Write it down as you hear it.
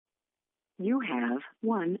You have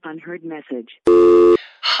one unheard message.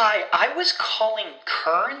 Hi, I was calling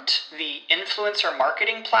Current, the influencer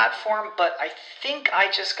marketing platform, but I think I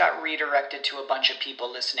just got redirected to a bunch of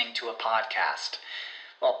people listening to a podcast.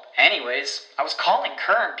 Well, anyways, I was calling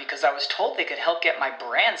Current because I was told they could help get my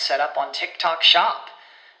brand set up on TikTok Shop,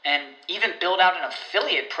 and even build out an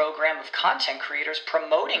affiliate program of content creators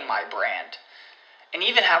promoting my brand, and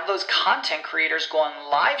even have those content creators go on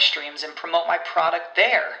live streams and promote my product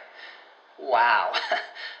there. Wow,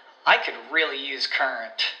 I could really use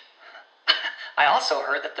Current. I also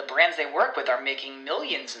heard that the brands they work with are making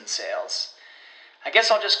millions in sales. I guess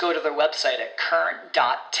I'll just go to their website at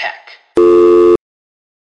current.tech.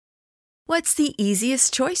 What's the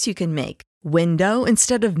easiest choice you can make? Window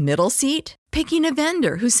instead of middle seat? Picking a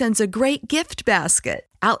vendor who sends a great gift basket?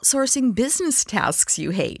 Outsourcing business tasks you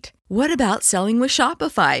hate? What about selling with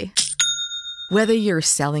Shopify? Whether you're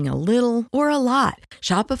selling a little or a lot,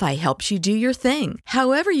 Shopify helps you do your thing,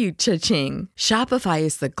 however you cha-ching. Shopify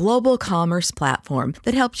is the global commerce platform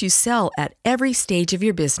that helps you sell at every stage of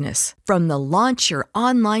your business. From the launch your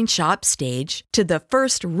online shop stage to the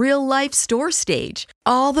first real-life store stage,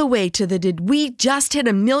 all the way to the did we just hit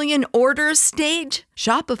 1 million orders stage.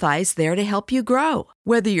 Shopify's there to help you grow.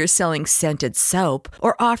 Whether you're selling scented soap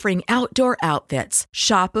or offering outdoor outfits,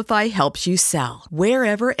 Shopify helps you sell.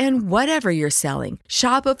 Wherever and whatever you're selling,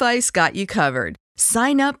 Shopify's got you covered.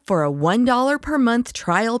 Sign up for a $1 per month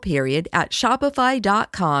trial period at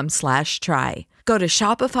shopify.com/try. Go to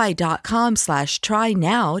shopify.com/try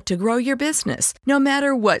now to grow your business, no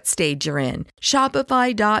matter what stage you're in.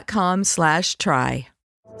 Shopify.com/try.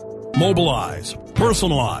 Mobilize,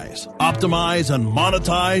 personalize, optimize, and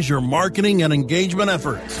monetize your marketing and engagement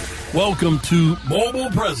efforts. Welcome to Mobile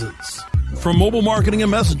Presence. From mobile marketing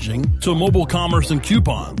and messaging to mobile commerce and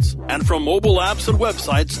coupons, and from mobile apps and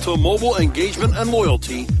websites to mobile engagement and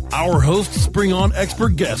loyalty, our hosts bring on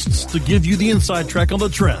expert guests to give you the inside track on the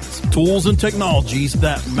trends, tools, and technologies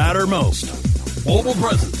that matter most. Mobile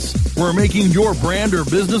Presence, where making your brand or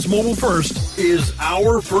business mobile first is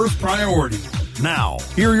our first priority. Now,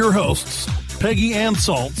 here are your hosts, Peggy Ann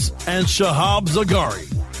Saltz and Shahab Zagari.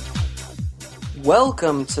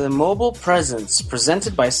 Welcome to Mobile Presence,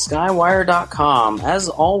 presented by Skywire.com. As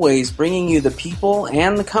always, bringing you the people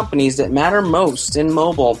and the companies that matter most in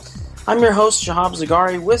mobile. I'm your host, Shahab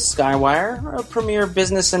Zagari, with Skywire, a premier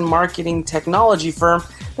business and marketing technology firm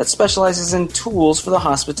that specializes in tools for the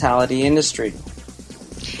hospitality industry.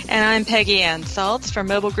 And I'm Peggy Ann Saltz from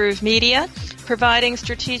Mobile Groove Media, providing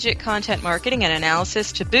strategic content marketing and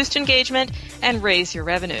analysis to boost engagement and raise your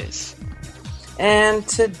revenues. And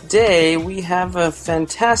today we have a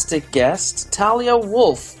fantastic guest, Talia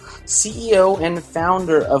Wolf, CEO and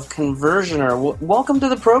founder of Conversioner. Welcome to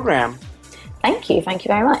the program. Thank you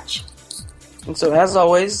very much. And so, as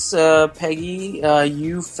always, Peggy,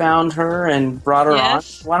 you found her and brought her on.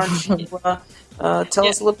 Why don't you tell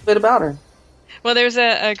us a little bit about her? Well, there's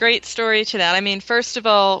a great story to that. I mean, first of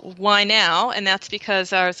all, why now? And that's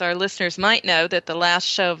because, as our listeners might know, that the last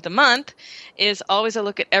show of the month is always a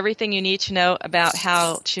look at everything you need to know about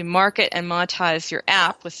how to market and monetize your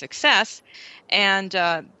app with success. And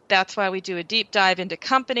that's why we do a deep dive into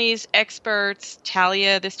companies, experts,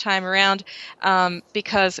 Talia this time around,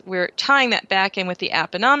 because we're tying that back in with the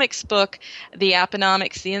Apponomics book, the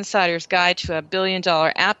Apponomics, The Insider's Guide to a $billion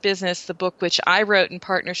App Business, the book which I wrote in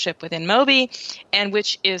partnership with InMobi, and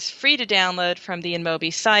which is free to download from the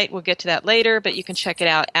InMobi site. We'll get to that later, but you can check it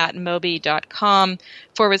out at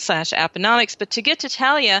inmobi.com/Apponomics. But to get to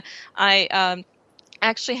Talia, I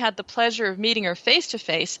actually had the pleasure of meeting her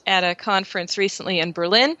face-to-face at a conference recently in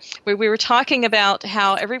Berlin, where we were talking about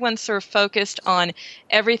how everyone's sort of focused on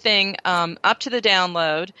everything up to the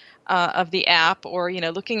download of the app, or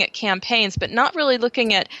looking at campaigns, but not really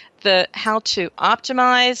looking at how to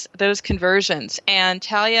optimize those conversions. And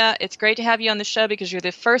Talia, it's great to have you on the show because you're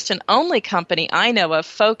the first and only company I know of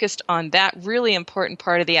focused on that really important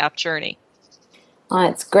part of the app journey. Oh,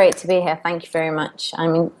 it's great to be here. Thank you very much. I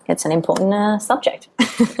mean, it's an important subject.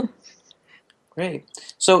 Great.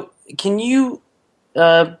 So can you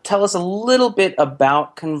tell us a little bit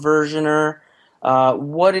about Conversioner,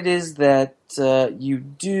 what it is that you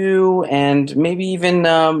do, and maybe even,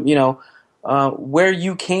 where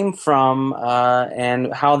you came from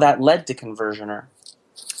and how that led to Conversioner?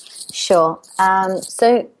 Sure.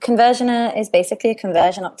 So Conversioner is basically a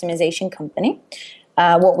conversion optimization company.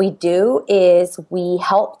 What we do is we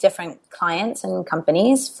help different clients and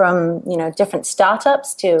companies from, different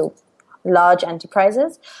startups to large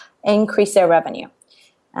enterprises increase their revenue.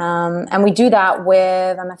 And we do that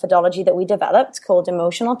with a methodology that we developed called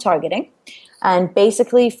emotional targeting. and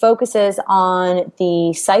basically focuses on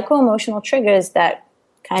the psycho-emotional triggers that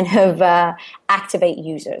kind of activate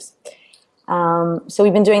users. So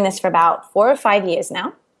we've been doing this for about 4 or 5 years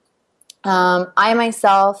now. I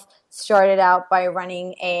myself started out by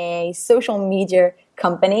running a social media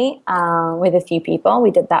company with a few people.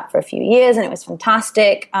 We did that for a few years, and it was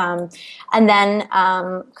fantastic. And then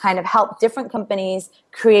kind of helped different companies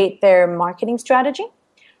create their marketing strategy.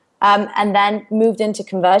 And then moved into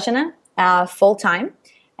Conversioner full-time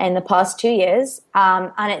in the past 2 years.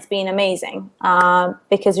 And it's been amazing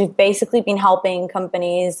because we've basically been helping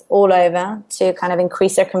companies all over to kind of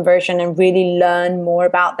increase their conversion and really learn more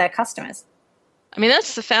about their customers. I mean,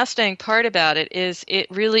 that's the fascinating part about it, is it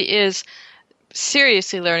really is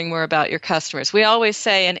seriously learning more about your customers. We always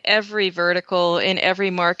say in every vertical, in every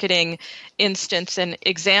marketing instance and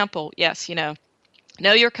example, yes,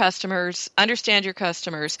 know your customers, understand your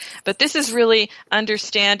customers, but this is really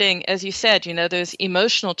understanding, as you said, those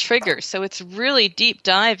emotional triggers. So it's really deep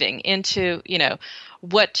diving into,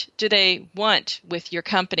 what do they want with your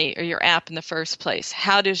company or your app in the first place?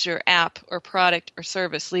 How does your app or product or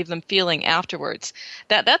service leave them feeling afterwards?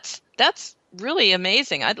 That's really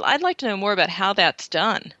amazing. I'd like to know more about how that's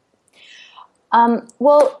done.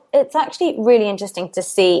 Well, it's actually really interesting to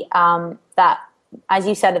see that, as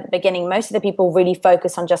you said at the beginning, most of the people really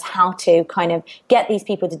focus on just how to kind of get these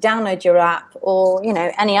people to download your app or,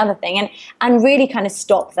 any other thing, and really kind of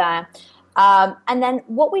stop there. And then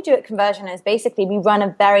what we do at Conversion is basically we run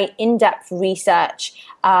a very in-depth research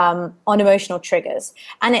on emotional triggers.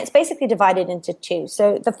 And it's basically divided into two.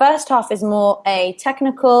 So the first half is more a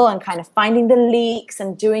technical and kind of finding the leaks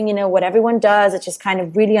and doing, what everyone does. It's just kind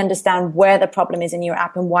of really understand where the problem is in your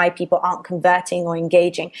app and why people aren't converting or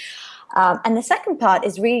engaging. And the second part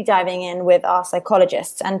is really diving in with our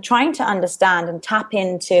psychologists and trying to understand and tap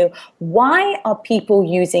into why are people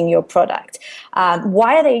using your product?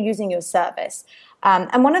 Why are they using your service?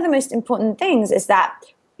 And one of the most important things is that,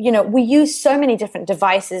 we use so many different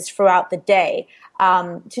devices throughout the day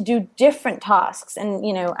to do different tasks and,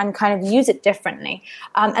 and kind of use it differently.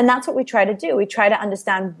 And that's what we try to do. We try to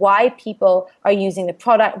understand why people are using the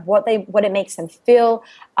product, what it makes them feel.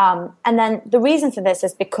 And then the reason for this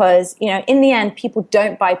is because, in the end, people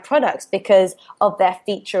don't buy products because of their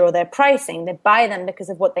feature or their pricing. They buy them because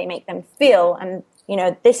of what they make them feel. And,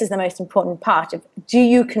 this is the most important part of, do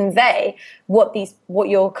you convey what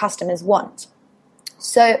your customers want?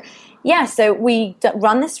 So we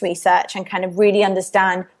run this research and kind of really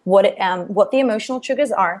understand what the emotional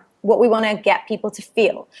triggers are, what we want to get people to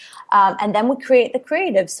feel. And then we create the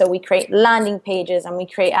creative. So we create landing pages and we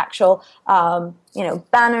create actual,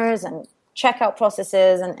 banners and checkout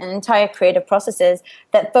processes and entire creative processes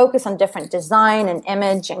that focus on different design and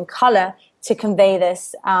image and color to convey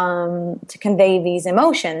these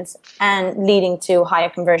emotions and leading to higher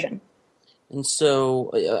conversion. And so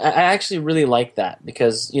I actually really like that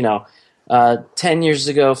because, 10 years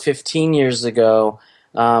ago, 15 years ago,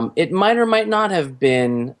 it might or might not have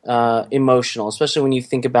been emotional, especially when you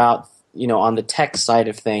think about, on the tech side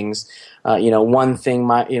of things. One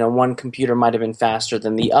computer might have been faster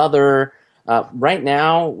than the other. Right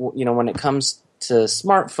now, when it comes to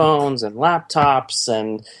smartphones and laptops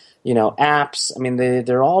and, apps, I mean,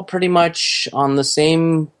 they're all pretty much on the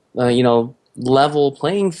same, level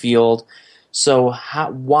playing field. So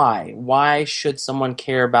why should someone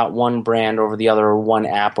care about one brand over the other or one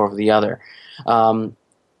app over the other?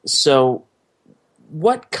 So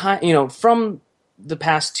what kind, from the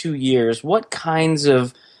past 2 years, what kinds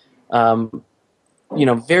of,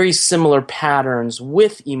 very similar patterns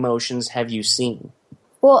with emotions have you seen?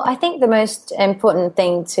 Well, I think the most important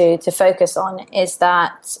thing to focus on is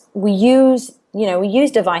that we use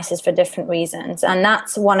devices for different reasons, and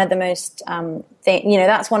that's one of the most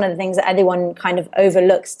that's one of the things that everyone kind of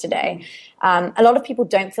overlooks today. A lot of people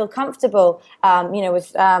don't feel comfortable,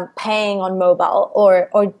 with paying on mobile or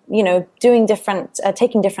doing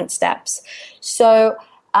taking different steps. So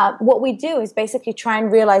what we do is basically try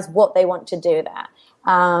and realize what they want to do there.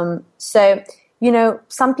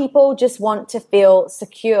 Some people just want to feel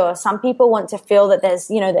secure. Some people want to feel that there's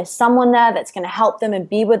someone there that's going to help them and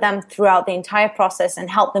be with them throughout the entire process and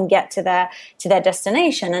help them get to their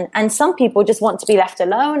destination. And some people just want to be left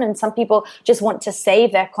alone, and some people just want to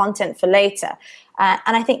save their content for later.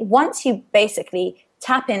 And I think once you basically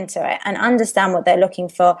tap into it and understand what they're looking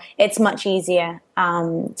for, it's much easier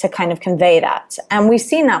to kind of convey that. And we've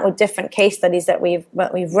seen that with different case studies that we've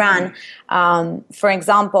ran. For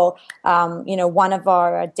example, one of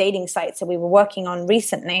our dating sites that we were working on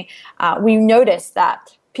recently, we noticed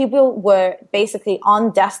that people were basically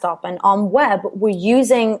on desktop and on web were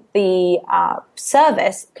using the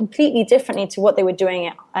service completely differently to what they were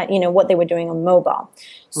doing what they were doing on mobile.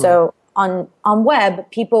 So on web,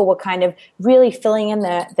 people were kind of really filling in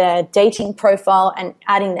their dating profile and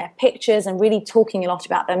adding their pictures and really talking a lot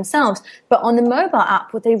about themselves. But on the mobile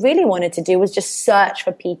app, what they really wanted to do was just search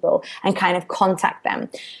for people and kind of contact them.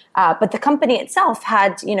 But the company itself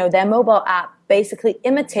had, their mobile app basically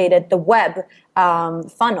imitated the web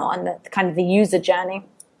funnel and the kind of the user journey.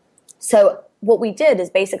 So what we did is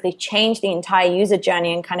basically change the entire user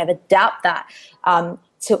journey and kind of adapt that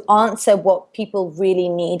to answer what people really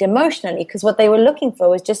need emotionally, because what they were looking for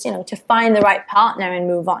was just, to find the right partner and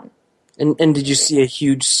move on. And did you see a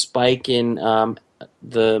huge spike in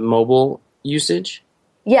the mobile usage?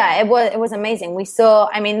 Yeah, it was amazing. We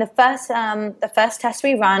saw, the first test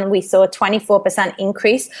we ran, we saw a 24%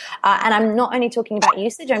 increase. And I'm not only talking about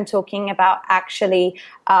usage, I'm talking about actually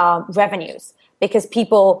revenues, because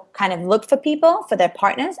people kind of looked for their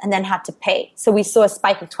partners and then had to pay. So we saw a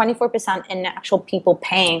spike of 24% in actual people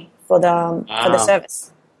paying for the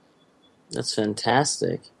service. That's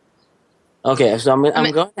fantastic. Okay, so I'm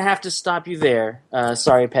going to have to stop you there.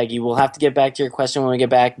 Sorry, Peggy. We'll have to get back to your question when we get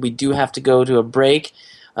back. We do have to go to a break.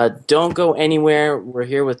 Don't go anywhere. We're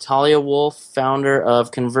here with Talia Wolf, founder of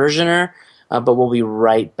Conversioner, but we'll be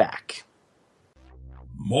right back.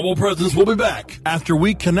 Mobile Presence will be back after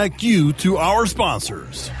we connect you to our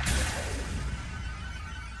sponsors.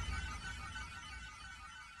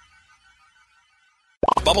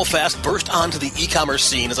 BubbleFast burst onto the e-commerce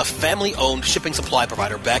scene as a family-owned shipping supply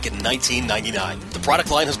provider back in 1999. The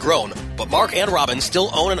product line has grown, but Mark and Robin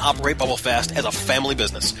still own and operate BubbleFast as a family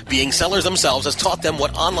business. Being sellers themselves has taught them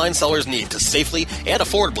what online sellers need to safely and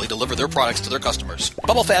affordably deliver their products to their customers.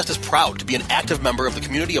 BubbleFast is proud to be an active member of the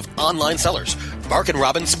community of online sellers. Mark and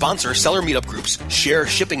Robin sponsor seller meetup groups, share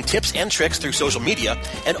shipping tips and tricks through social media,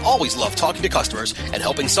 and always love talking to customers and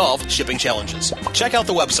helping solve shipping challenges. Check out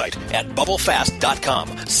the website at bubblefast.com.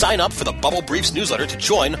 Sign up for the Bubble Briefs newsletter to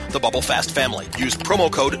join the BubbleFast family. Use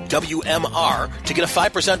promo code WMR to get a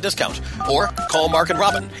 5% discount. Or call Mark and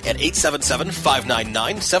Robin at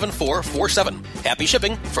 877-599-7447. Happy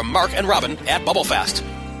shipping from Mark and Robin at BubbleFast.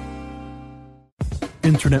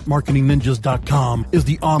 InternetMarketingNinjas.com is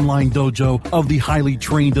the online dojo of the highly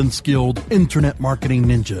trained and skilled Internet Marketing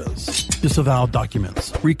Ninjas. Disavow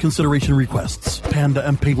documents, reconsideration requests, Panda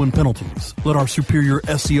and Penguin penalties. Let our superior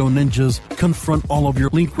SEO ninjas confront all of your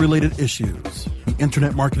link-related issues. The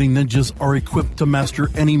Internet Marketing Ninjas are equipped to master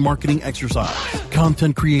any marketing exercise,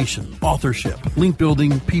 content creation, authorship, link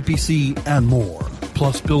building, PPC, and more.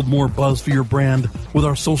 Plus, build more buzz for your brand with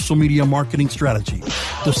our social media marketing strategy.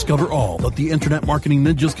 Discover all that the Internet Marketing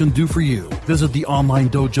Ninjas can do for you. Visit the online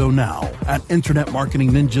dojo now at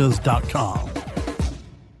InternetMarketingNinjas.com.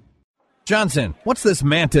 Johnson, what's this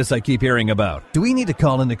Mantis I keep hearing about? Do we need to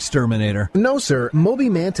call an exterminator? No, sir. Moby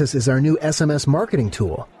Mantis is our new SMS marketing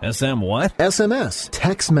tool. SM what? SMS,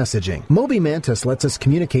 text messaging. Moby Mantis lets us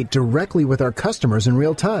communicate directly with our customers in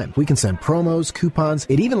real time. We can send promos, coupons.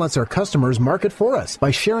 It even lets our customers market for us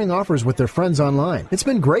by sharing offers with their friends online. It's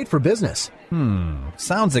been great for business.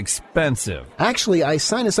 Sounds expensive. Actually, I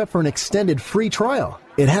signed us up for an extended free trial.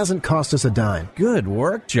 It hasn't cost us a dime. Good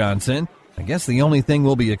work, Johnson. I guess the only thing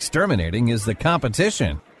we'll be exterminating is the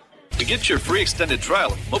competition. To get your free extended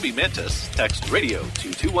trial of Moby Mantis, text radio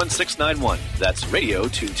to 21691. That's radio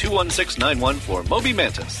to 21691 for Moby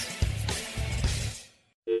Mantis.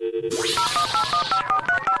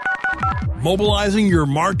 Mobilizing your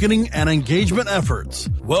marketing and engagement efforts.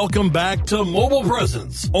 Welcome back to Mobile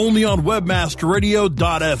Presence, only on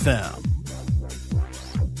webmasterradio.fm.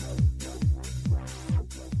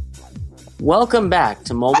 Welcome back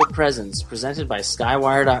to Mobile Presence, presented by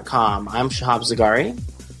Skywire.com. I'm Shahab Zagari.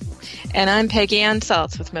 And I'm Peggy Ann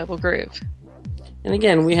Saltz with Mobile Groove. And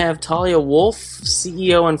again, we have Talia Wolf,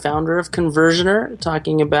 CEO and founder of Conversioner,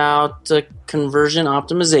 talking about conversion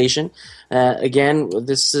optimization. Again,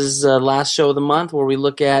 this is the last show of the month where we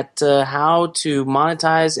look at how to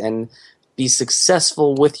monetize and be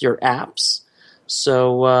successful with your apps.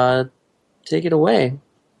 So take it away.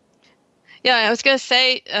 Yeah, I was going to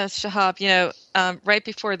say, Shahab, right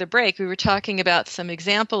before the break, we were talking about some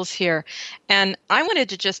examples here, and I wanted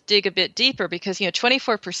to just dig a bit deeper because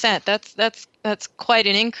 24%, that's quite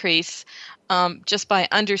an increase just by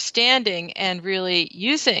understanding and really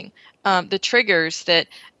using the triggers that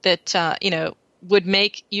would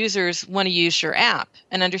make users want to use your app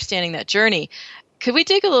and understanding that journey. Could we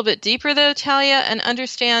dig a little bit deeper though, Talia, and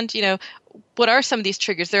understand, what are some of these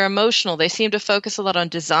triggers? They're emotional. They seem to focus a lot on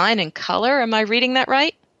design and color. Am I reading that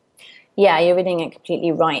right? Yeah, you're reading it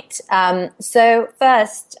completely right. So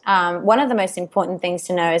first, one of the most important things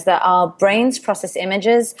to know is that our brains process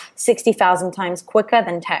images 60,000 times quicker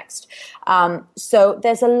than text. So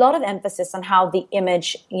there's a lot of emphasis on how the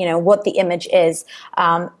image, what the image is.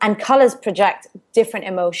 And colors project different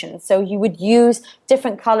emotions. So you would use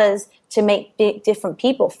different colors to make different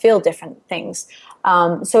people feel different things.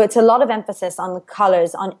 So it's a lot of emphasis on the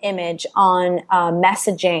colors, on image, on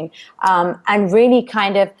messaging, and really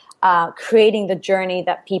kind of creating the journey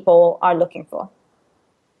that people are looking for.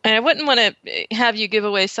 And I wouldn't want to have you give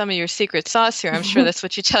away some of your secret sauce here. I'm sure that's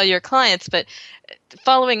what you tell your clients. But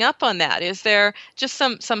following up on that, is there just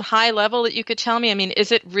some high level that you could tell me? I mean,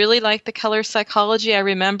 is it really like the color psychology? I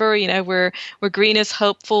remember, where green is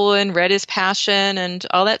hopeful and red is passion and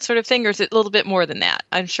all that sort of thing, or is it a little bit more than that?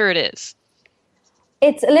 I'm sure it is.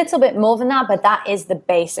 It's a little bit more than that, but that is the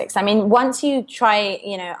basics. I mean, once you try,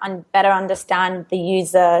 better understand the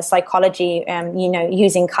user psychology,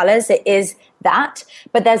 using colors, it is that.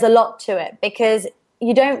 But there's a lot to it because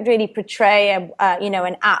you don't really portray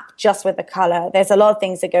an app just with the color. There's a lot of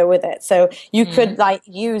things that go with it. So you could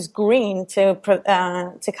use green to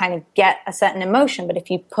kind of get a certain emotion, but if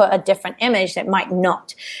you put a different image, it might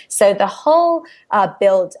not. So the whole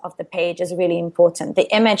build of the page is really important.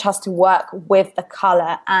 The image has to work with the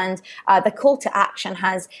color, and the call to action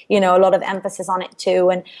has a lot of emphasis on it too.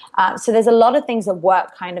 And so there's a lot of things that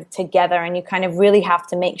work kind of together, and you kind of really have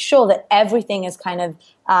to make sure that everything is kind of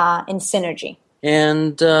in synergy.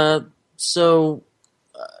 And so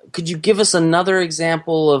could you give us another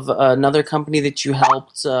example of another company that you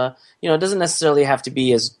helped? It doesn't necessarily have to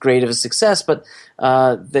be as great of a success, but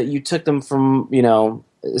that you took them from,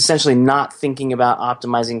 essentially not thinking about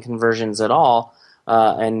optimizing conversions at all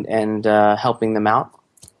and helping them out?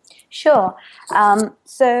 Sure.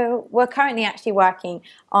 So we're currently actually working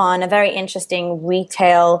on a very interesting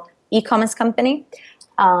retail e-commerce company.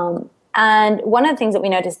 And one of the things that we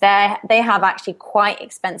noticed there, they have actually quite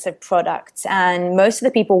expensive products, and most of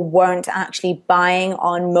the people weren't actually buying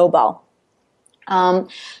on mobile.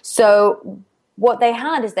 So what they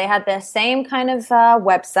had is they had their same kind of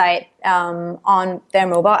website on their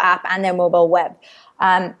mobile app and their mobile web.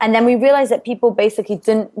 And then we realized that people basically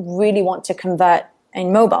didn't really want to convert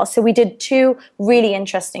in mobile. So we did two really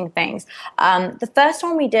interesting things. The first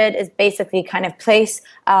one we did is basically kind of place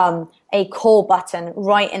a call button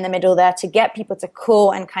right in the middle there to get people to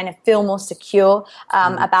call and kind of feel more secure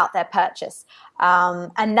about their purchase.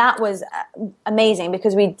 And that was amazing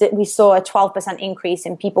because we saw a 12% increase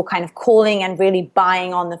in people kind of calling and really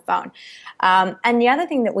buying on the phone. And the other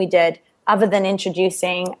thing that we did, other than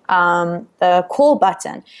introducing the call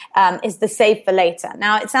button, is the save for later.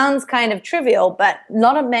 Now, it sounds kind of trivial, but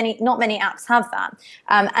not many apps have that.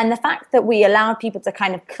 And the fact that we allowed people to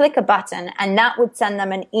kind of click a button and that would send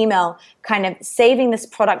them an email kind of saving this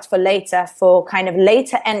product for later, for kind of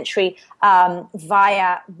later entry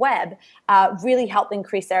via web, really helped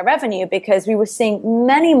increase their revenue because we were seeing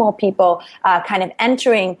many more people kind of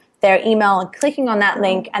entering their email and clicking on that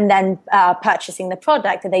link and then purchasing the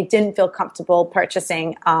product that they didn't feel comfortable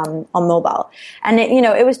purchasing on mobile. And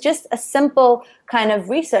it was just a simple kind of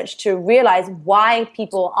research to realize why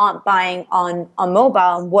people aren't buying on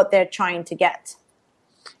mobile and what they're trying to get.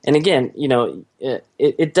 And again,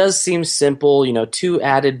 it does seem simple, 2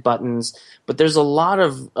 added buttons, but there's a lot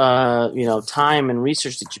of time and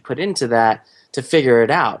research that you put into that to figure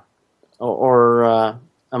it out. Or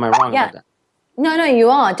am I wrong about that? No, you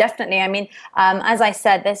are, definitely. I mean, as I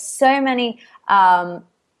said, there's so many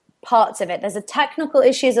parts of it. There's the technical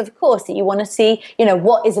issues, of course, that you want to see,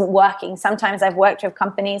 what isn't working. Sometimes I've worked with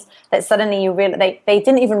companies that suddenly they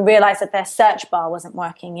didn't even realize that their search bar wasn't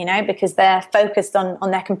working, because they're focused on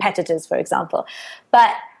their competitors, for example.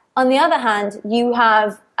 But on the other hand, you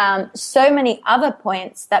have so many other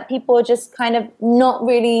points that people are just kind of not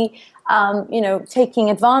really taking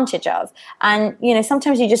advantage of. And,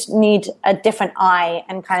 sometimes you just need a different eye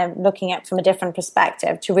and kind of looking at it from a different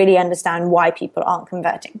perspective to really understand why people aren't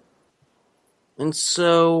converting. And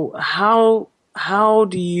so how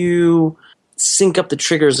do you sync up the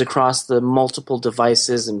triggers across the multiple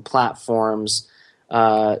devices and platforms,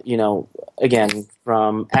 again,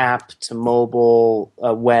 from app to mobile,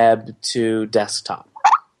 web to desktop?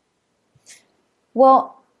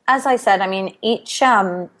 Well, as I said, I mean, each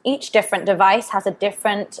different device has a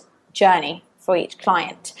different journey for each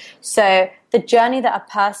client. So the journey that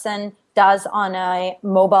a person does on a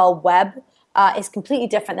mobile web is completely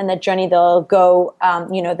different than the journey they'll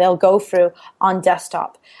go through on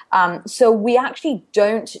desktop. So we actually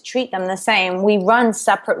don't treat them the same. We run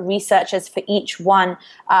separate researches for each one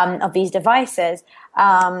of these devices.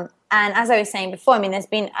 And as I was saying before, I mean, there's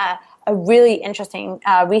been a really interesting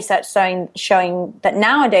research showing that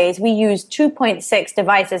nowadays we use 2.6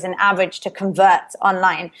 devices in average to convert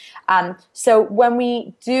online. So when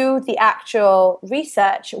we do the actual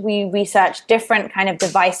research, we research different kind of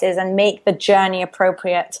devices and make the journey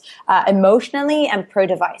appropriate emotionally and per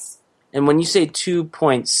device. And when you say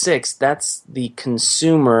 2.6, that's the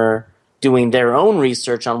consumer doing their own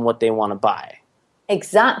research on what they want to buy.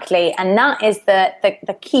 Exactly. And that is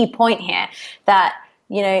the key point here, that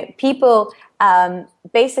people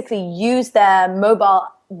basically use their mobile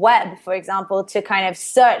web, for example, to kind of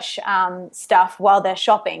search stuff while they're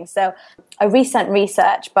shopping. So a recent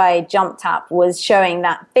research by JumpTap was showing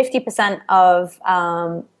that 50% of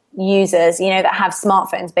users, that have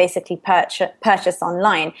smartphones basically purchase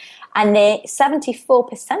online. And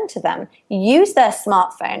 74% of them use their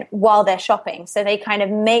smartphone while they're shopping. So they kind of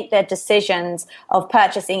make their decisions of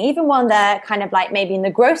purchasing, even when they're kind of like maybe in the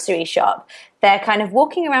grocery shop, they're kind of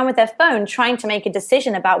walking around with their phone trying to make a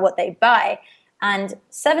decision about what they buy. And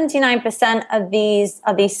 79% of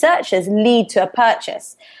these searches lead to a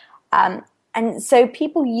purchase. And so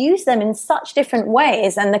people use them in such different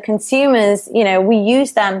ways, and the consumers, we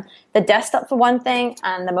use them, the desktop for one thing,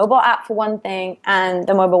 and the mobile app for one thing, and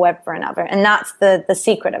the mobile web for another. And that's the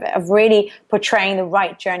secret of it, of really portraying the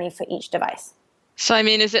right journey for each device. So, I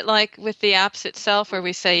mean, is it like with the apps itself, where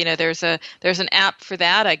we say, there's an app for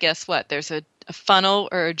that? I guess there's a funnel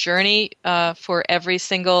or a journey for every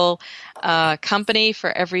single company,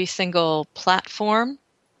 for every single platform?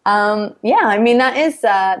 Yeah, I mean,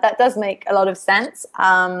 that does make a lot of sense.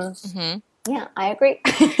 Yeah, I agree.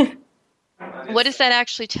 What is that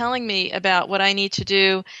actually telling me about what I need to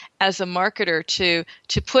do as a marketer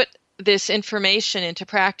to put this information into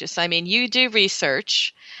practice? I mean, you do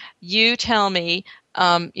research, you tell me,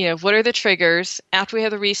 what are the triggers. After we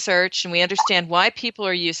have the research and we understand why people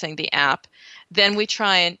are using the app, then we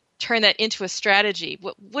try and turn that into a strategy.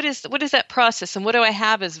 What is that process, and what do I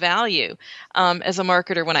have as value as a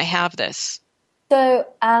marketer when I have this? So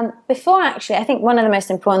before, actually, I think one of the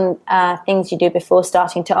most important things you do before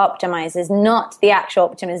starting to optimize is not the actual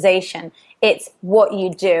optimization. It's what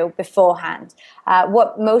you do beforehand.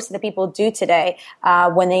 What most of the people do today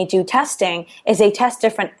when they do testing is they test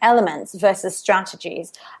different elements versus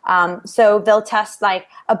strategies. So they'll test like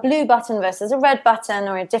a blue button versus a red button,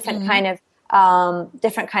 or a different kind of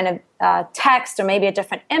text, or maybe a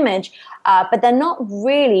different image, but they're not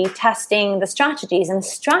really testing the strategies, and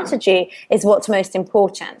strategy is what's most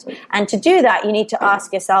important. And to do that, you need to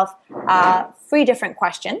ask yourself 3 different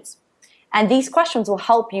questions, and these questions will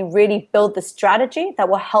help you really build the strategy that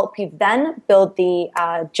will help you then build the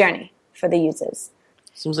journey for the users.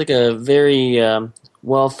 Seems like a very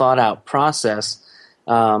well thought out process.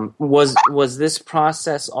 Was this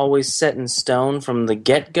process always set in stone from the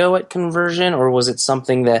get-go at Conversion, or was it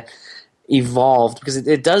something that evolved? Because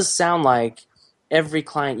it does sound like every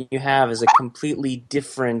client you have is a completely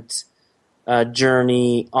different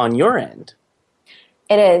journey on your end.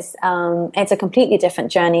 It is. It's a completely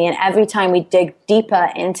different journey, and every time we dig deeper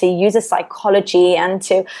into user psychology and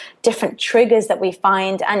to different triggers that we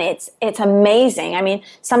find, and it's amazing. I mean,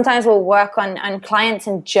 sometimes we'll work on clients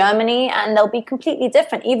in Germany, and they'll be completely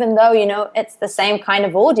different, even though it's the same kind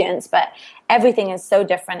of audience, but everything is so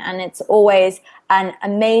different, and it's always an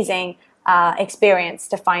amazing experience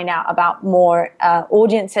to find out about more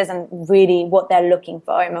audiences and really what they're looking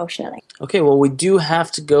for emotionally. Okay, well, we do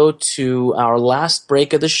have to go to our last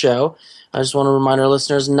break of the show. I just want to remind our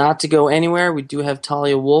listeners not to go anywhere. We do have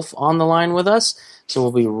Talia Wolf on the line with us, so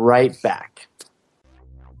we'll be right back.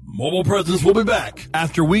 Mobile Presence will be back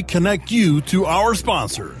after we connect you to our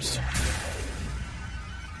sponsors.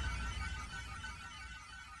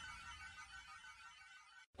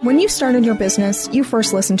 When you started your business, you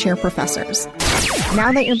first listened to your professors.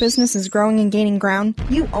 Now that your business is growing and gaining ground,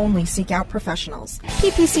 you only seek out professionals.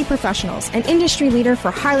 PPC Professionals, an industry leader for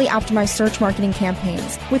highly optimized search marketing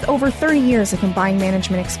campaigns with over 30 years of combined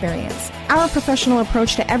management experience. Our professional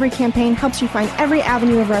approach to every campaign helps you find every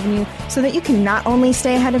avenue of revenue so that you can not only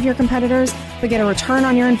stay ahead of your competitors, but get a return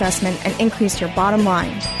on your investment and increase your bottom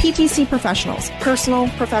line. PPC Professionals, personal,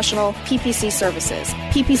 professional, PPC services.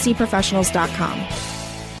 ppcprofessionals.com.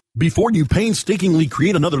 Before you painstakingly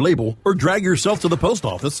create another label or drag yourself to the post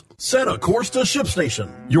office, set a course to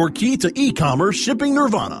ShipStation, your key to e-commerce shipping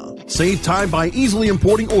nirvana. Save time by easily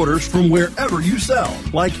importing orders from wherever you sell,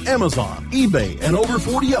 like Amazon, eBay, and over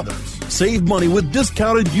 40 others. Save money with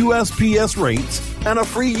discounted USPS rates and a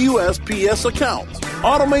free USPS account.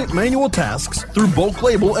 Automate manual tasks through bulk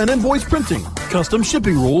label and invoice printing, custom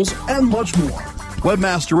shipping rules, and much more.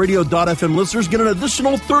 WebmasterRadio.fm listeners get an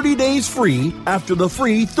additional 30 days free after the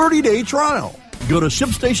free 30-day trial. Go to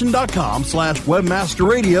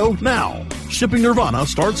ShipStation.com/WebmasterRadio now. Shipping Nirvana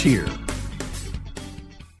starts here.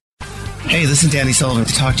 Hey, this is Danny Sullivan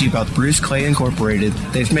to talk to you about Bruce Clay Incorporated.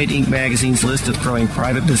 They've made Inc. Magazine's list of growing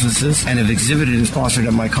private businesses and have exhibited and sponsored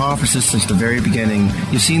at my conferences since the very beginning.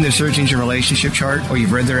 You've seen their search engine relationship chart, or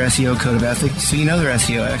you've read their SEO code of ethics, so you know they're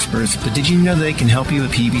SEO experts. But did you know they can help you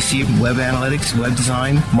with PPC, web analytics, web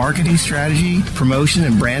design, marketing strategy, promotion,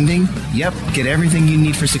 and branding? Yep, get everything you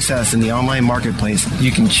need for success in the online marketplace.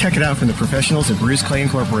 You can check it out from the professionals at Bruce Clay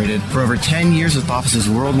Incorporated. For over 10 years with offices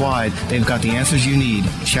worldwide, they've got the answers you need.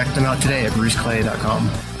 Check them out today at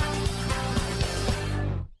bruceclay.com.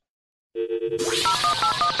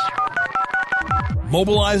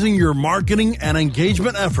 Mobilizing your marketing and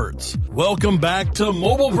engagement efforts. Welcome back to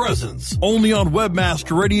Mobile Presence, only on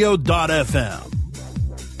webmasterradio.fm.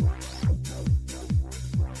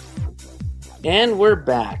 And we're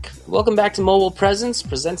back. Welcome back to Mobile Presence,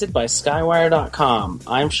 presented by Skywire.com.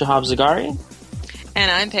 I'm Shahab Zagari.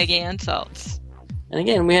 And I'm Peggy Ann Saltz. And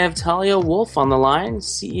again, we have Talia Wolf on the line,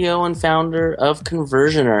 CEO and founder of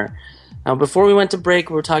Conversioner. Now, before we went to break,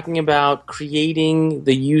 we were talking about creating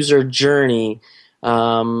the user journey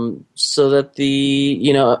so that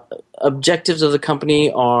the objectives of the company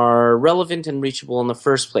are relevant and reachable in the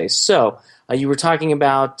first place. So you were talking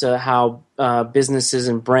about how businesses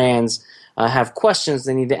and brands have questions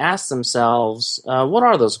they need to ask themselves. What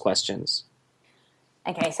are those questions?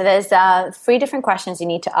 Okay, so there's 3 different questions you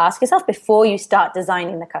need to ask yourself before you start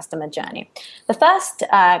designing the customer journey. The first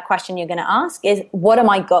question you're going to ask is, what are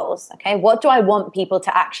my goals? Okay, what do I want people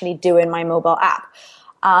to actually do in my mobile app?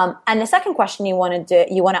 And the second question you want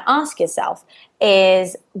to ask yourself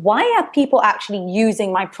is, why are people actually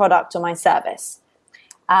using my product or my service?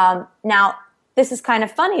 Now, this is kind of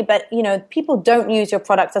funny, but people don't use your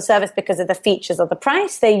product or service because of the features or the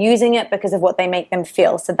price. They're using it because of what they make them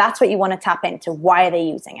feel. So that's what you want to tap into. Why are they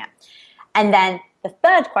using it? And then the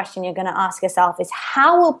third question you're going to ask yourself is,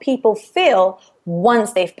 how will people feel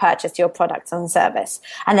once they've purchased your product and service?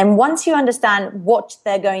 And then once you understand what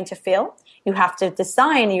they're going to feel, you have to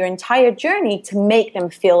design your entire journey to make them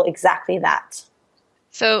feel exactly that.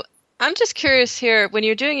 So I'm just curious here, when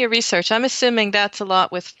you're doing your research, I'm assuming that's a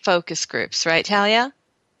lot with focus groups, right, Talia?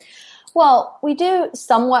 Well, we do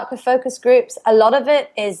some work with focus groups. A lot of it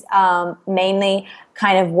is mainly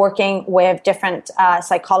kind of working with different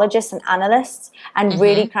psychologists and analysts and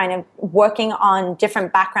really kind of working on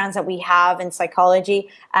different backgrounds that we have in psychology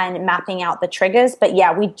and mapping out the triggers. But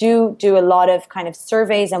yeah, we do a lot of kind of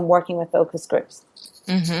surveys and working with focus groups.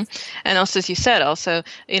 Mm-hmm. And also, as you said,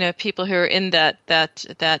 people who are in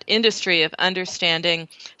that industry of understanding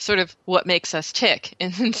sort of what makes us tick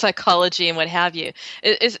in psychology and what have you.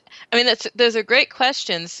 Those are great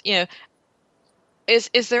questions.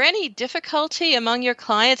 Is there any difficulty among your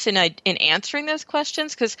clients in answering those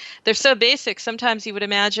questions? Because they're so basic. Sometimes you would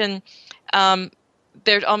imagine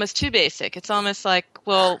they're almost too basic. It's almost like,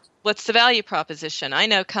 well, what's the value proposition? I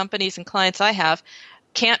know companies and clients I have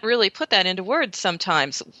can't really put that into words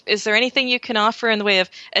sometimes. Is there anything you can offer in the way of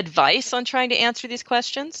advice on trying to answer these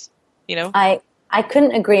questions? I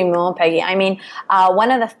couldn't agree more, Peggy. I mean,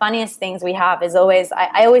 one of the funniest things we have is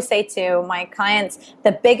I always say to my clients,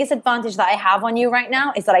 the biggest advantage that I have on you right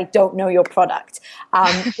now is that I don't know your product.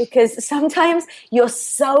 Because sometimes you're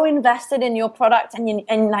so invested in your product and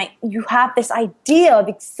you have this idea of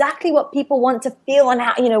exactly what people want to feel and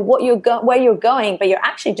how, where you're going, but you're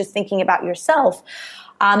actually just thinking about yourself.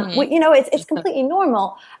 It's completely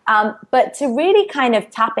normal. But to really kind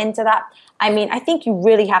of tap into that, I think you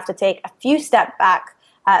really have to take a few steps back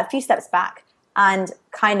and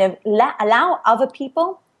kind of allow other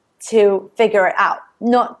people to figure it out,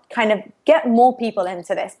 not kind of get more people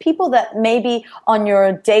into this. People that maybe on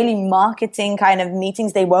your daily marketing kind of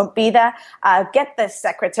meetings, they won't be there. Get the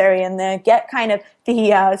secretary in there, get kind of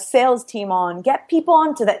the sales team on, get people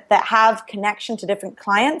on that have connection to different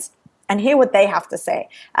clients and hear what they have to say.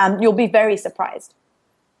 You'll be very surprised.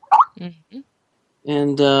 Mm-hmm.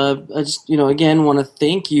 And I just, again, want to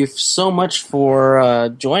thank you so much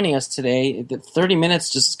for joining us today. The 30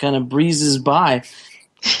 minutes just kind of breezes by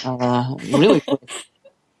really quick.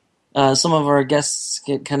 Some of our guests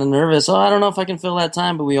get kind of nervous. I don't know if I can fill that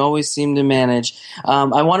time, but we always seem to manage.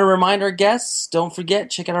 I want to remind our guests, don't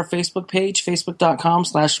forget, check out our Facebook page,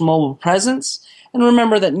 facebook.com/mobilepresence. And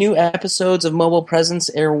remember that new episodes of Mobile Presence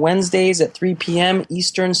air Wednesdays at 3 p.m.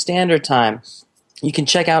 Eastern Standard Time. You can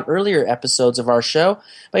check out earlier episodes of our show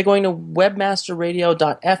by going to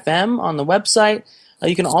webmasterradio.fm on the website.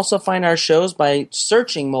 You can also find our shows by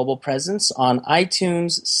searching Mobile Presence on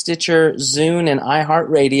iTunes, Stitcher, Zune, and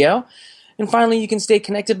iHeartRadio. And finally, you can stay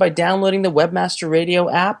connected by downloading the Webmaster Radio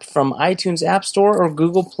app from iTunes App Store or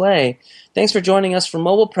Google Play. Thanks for joining us for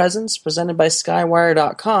Mobile Presence, presented by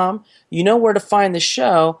Skywire.com. You know where to find the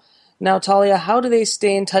show. Now, Talia, how do they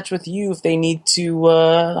stay in touch with you if they need to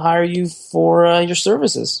hire you for your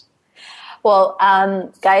services? Well,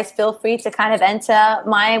 guys, feel free to kind of enter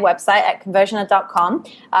my website at conversioner.com.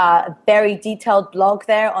 A very detailed blog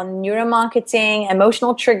there on neuromarketing,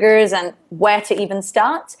 emotional triggers, and where to even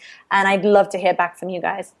start. And I'd love to hear back from you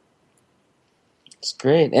guys. It's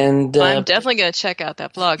great. And I'm definitely going to check out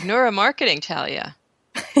that blog. Neuromarketing, Talia.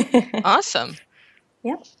 Awesome.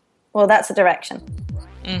 Yep. Well, that's the direction.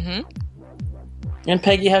 Mm-hmm. And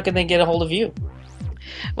Peggy, how can they get a hold of you?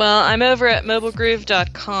 Well, I'm over at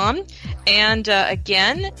mobilegroove.com. And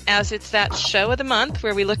again, as it's that show of the month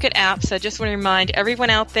where we look at apps, I just want to remind everyone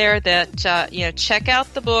out there that, check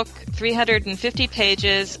out the book, 350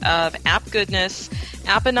 pages of app goodness,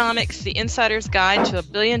 Apponomics, The Insider's Guide to a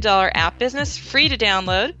 $1 Billion App Business, free to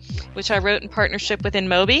download, which I wrote in partnership with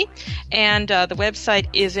InMobi. And the website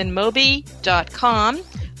is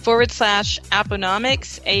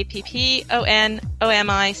inmobi.com/Apponomics,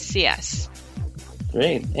 APPONOMICS.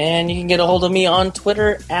 Great. And you can get a hold of me on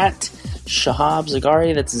Twitter at Shahab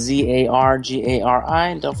Zagari. That's Zargari.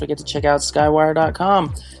 And don't forget to check out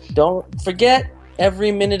Skywire.com. Don't forget,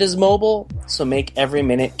 every minute is mobile, so make every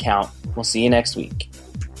minute count. We'll see you next week.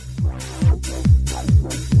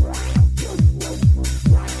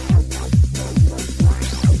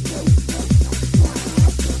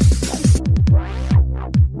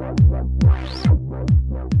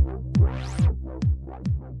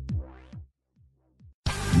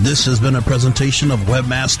 This has been a presentation of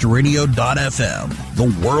WebmasterRadio.fm,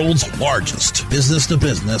 the world's largest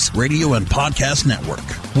business-to-business radio and podcast network.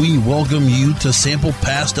 We welcome you to sample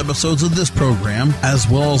past episodes of this program, as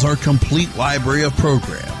well as our complete library of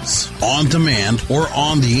programs, on demand or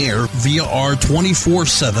on the air via our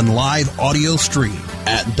 24/7 live audio stream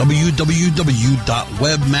at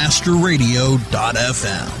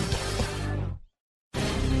www.webmasterradio.fm.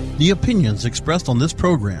 The opinions expressed on this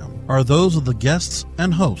program are those of the guests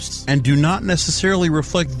and hosts and do not necessarily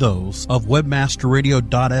reflect those of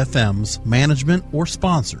WebmasterRadio.fm's management or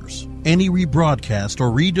sponsors. Any rebroadcast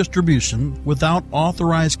or redistribution without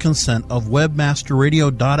authorized consent of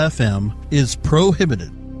WebmasterRadio.fm is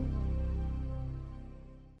prohibited.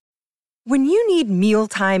 When you need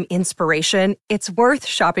mealtime inspiration, it's worth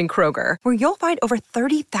shopping Kroger, where you'll find over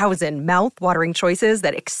 30,000 mouth-watering choices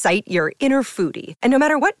that excite your inner foodie. And no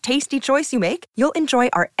matter what tasty choice you make, you'll enjoy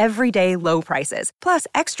our everyday low prices, plus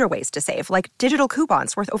extra ways to save, like digital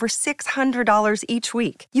coupons worth over $600 each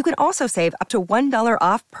week. You can also save up to $1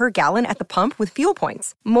 off per gallon at the pump with fuel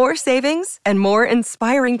points. More savings and more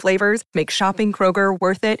inspiring flavors make shopping Kroger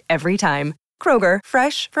worth it every time. Kroger,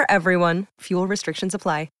 fresh for everyone. Fuel restrictions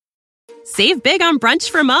apply. Save big on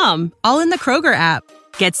brunch for mom, all in the Kroger app.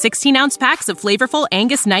 Get 16-ounce packs of flavorful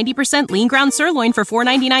Angus 90% lean ground sirloin for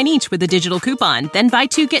 $4.99 each with a digital coupon. Then buy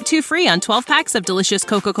 2, get 2 free on 12 packs of delicious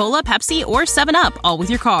Coca-Cola, Pepsi, or 7-Up, all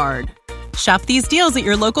with your card. Shop these deals at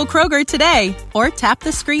your local Kroger today, or tap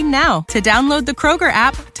the screen now to download the Kroger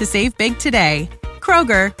app to save big today.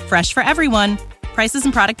 Kroger, fresh for everyone. Prices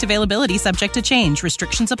and product availability subject to change.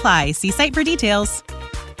 Restrictions apply. See site for details.